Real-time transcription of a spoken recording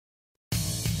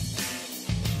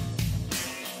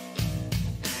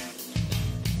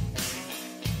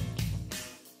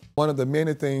One of the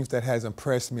many things that has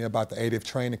impressed me about the 80th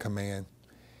Training Command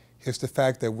is the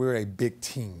fact that we're a big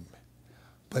team.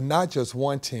 But not just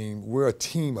one team, we're a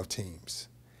team of teams.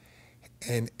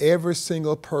 And every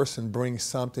single person brings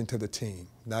something to the team.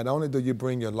 Not only do you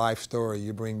bring your life story,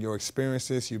 you bring your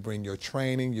experiences, you bring your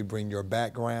training, you bring your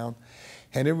background,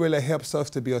 and it really helps us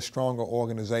to be a stronger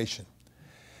organization.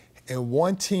 And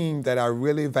one team that I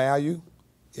really value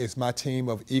is my team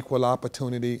of equal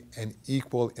opportunity and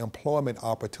equal employment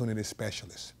opportunity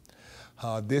specialists.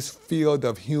 This field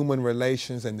of human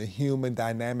relations and the human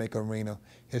dynamic arena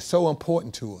is so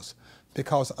important to us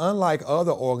because unlike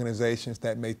other organizations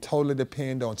that may totally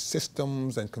depend on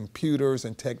systems and computers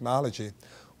and technology,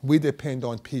 we depend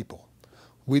on people.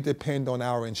 We depend on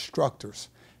our instructors,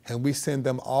 and we send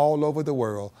them all over the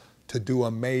world to do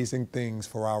amazing things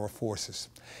for our forces.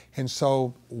 And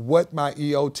so what my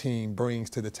EO team brings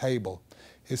to the table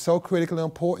is so critically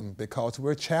important because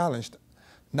we're challenged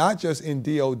not just in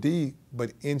DOD,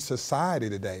 but in society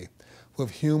today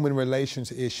with human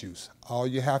relations issues. All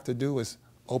you have to do is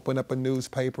open up a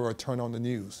newspaper or turn on the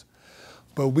news.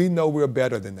 But we know we're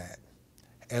better than that.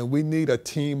 And we need a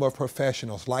team of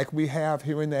professionals like we have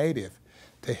here in the 80th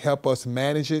to help us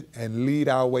manage it and lead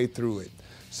our way through it.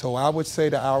 So I would say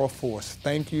to our force,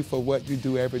 thank you for what you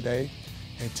do every day.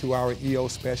 And to our EO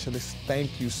specialists,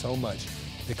 thank you so much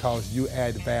because you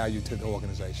add value to the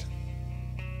organization.